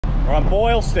We're on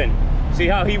Boylston. See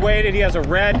how he waited? He has a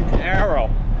red arrow.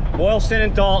 Boylston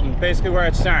and Dalton, basically where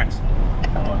it starts.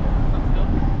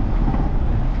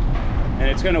 And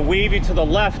it's going to weave you to the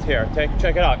left here.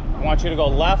 Check it out. I want you to go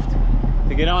left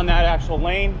to get on that actual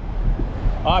lane.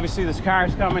 Obviously this car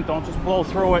is coming. Don't just blow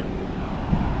through it.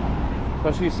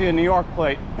 Especially you see a New York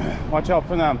plate. Watch out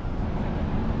for them.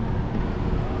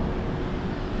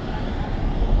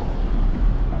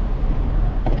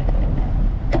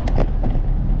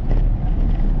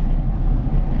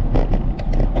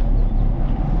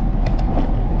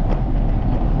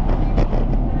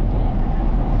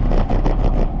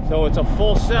 So it's a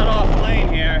full set-off lane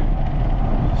here.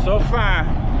 So far,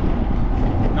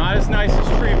 not as nice as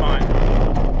Tremont.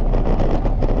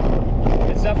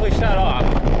 It's definitely set off.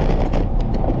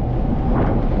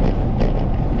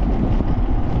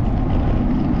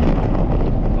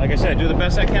 Like I said, do the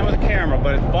best I can with the camera,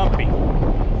 but it's bumpy.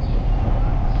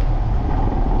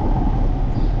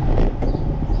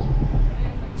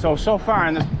 So far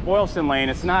in this Boylston lane,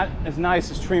 it's not as nice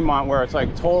as Tremont, where it's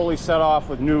like totally set off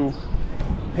with new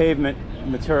pavement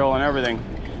material and everything,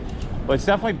 but it's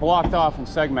definitely blocked off and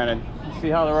segmented. Let's see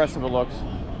how the rest of it looks.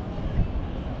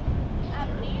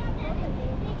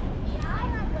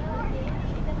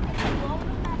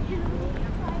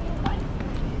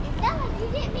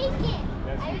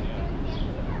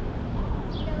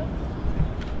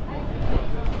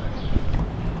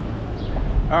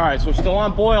 All right, so we're still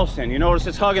on Boylston. You notice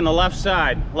it's hugging the left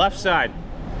side. Left side.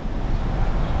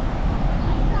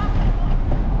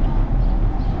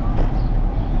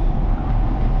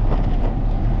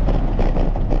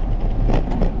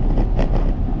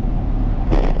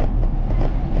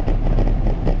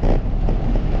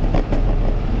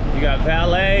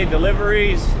 Valet,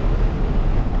 deliveries.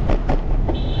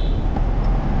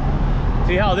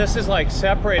 See how this is like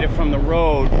separated from the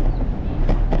road?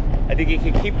 I think you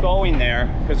can keep going there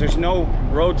because there's no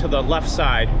road to the left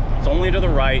side. It's only to the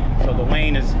right, so the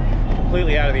lane is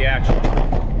completely out of the action.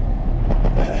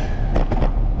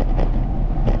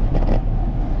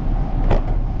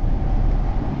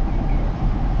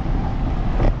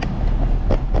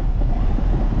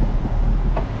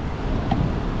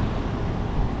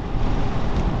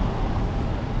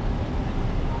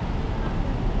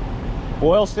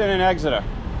 Boylston and Exeter.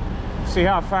 See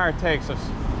how far it takes us.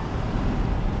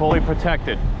 Fully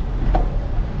protected.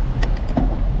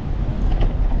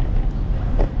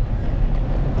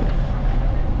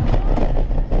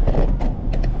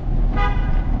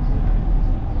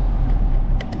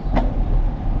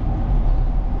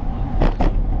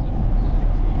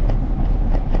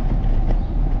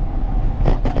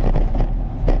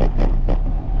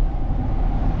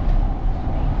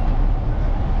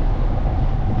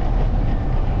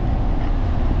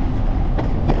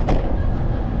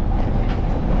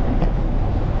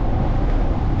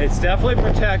 It's definitely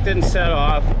protected and set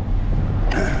off.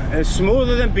 It's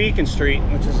smoother than Beacon Street,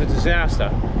 which is a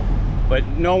disaster, but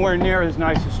nowhere near as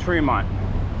nice as Tremont.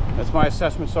 That's my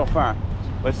assessment so far.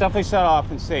 But it's definitely set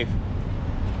off and safe.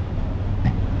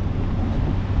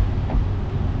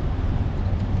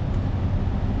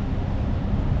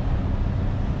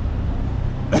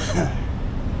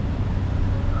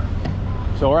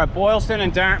 So we're at Boylston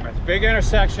and Dartmouth. Big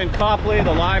intersection, Copley,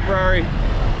 the library.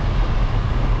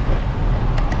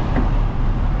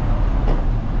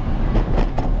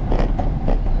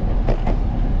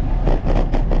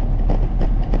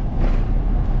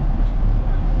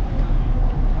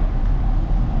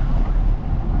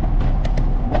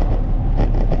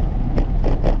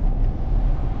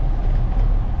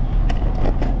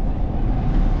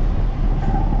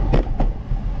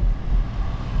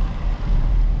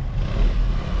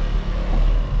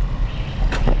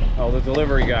 The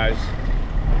delivery guys.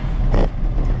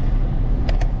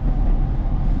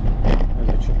 There's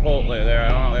a Chipotle there. I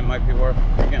don't know, they might be worth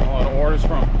getting a lot of orders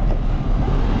from.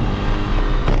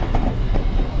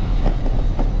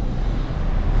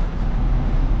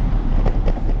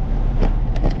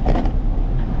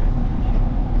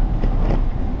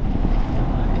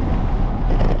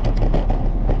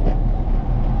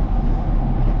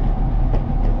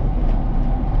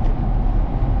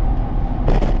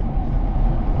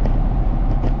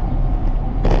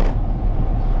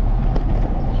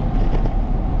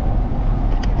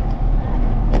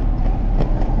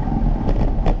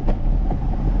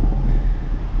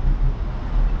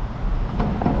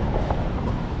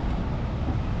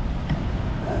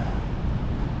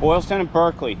 Boylston and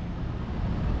Berkeley.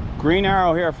 Green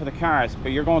arrow here for the cars,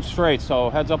 but you're going straight, so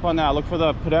heads up on that. Look for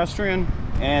the pedestrian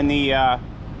and the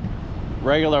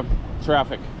regular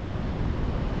traffic.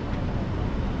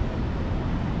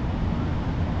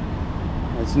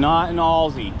 It's not an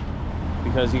Alsey.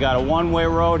 because you got a one-way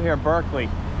road here, Berkeley.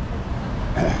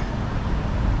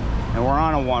 And we're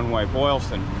on a one-way,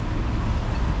 Boylston.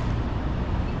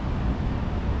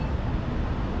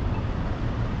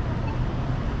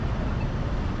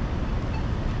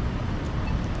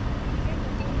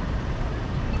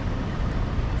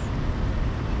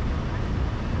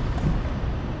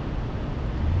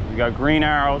 We got green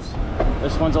arrows.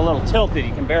 This one's a little tilted,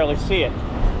 you can barely see it.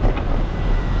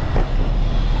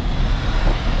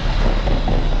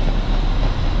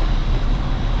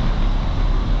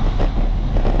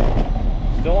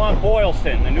 Still on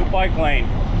Boylston, the new bike lane,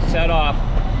 set off.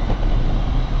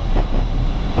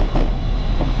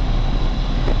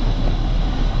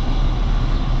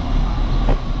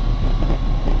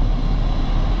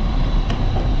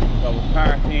 Double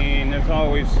parking, there's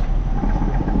always...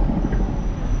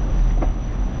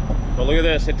 So look at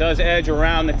this, it does edge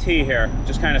around the T here.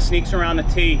 Just kind of sneaks around the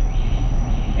T,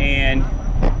 and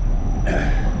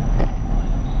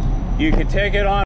you can take it on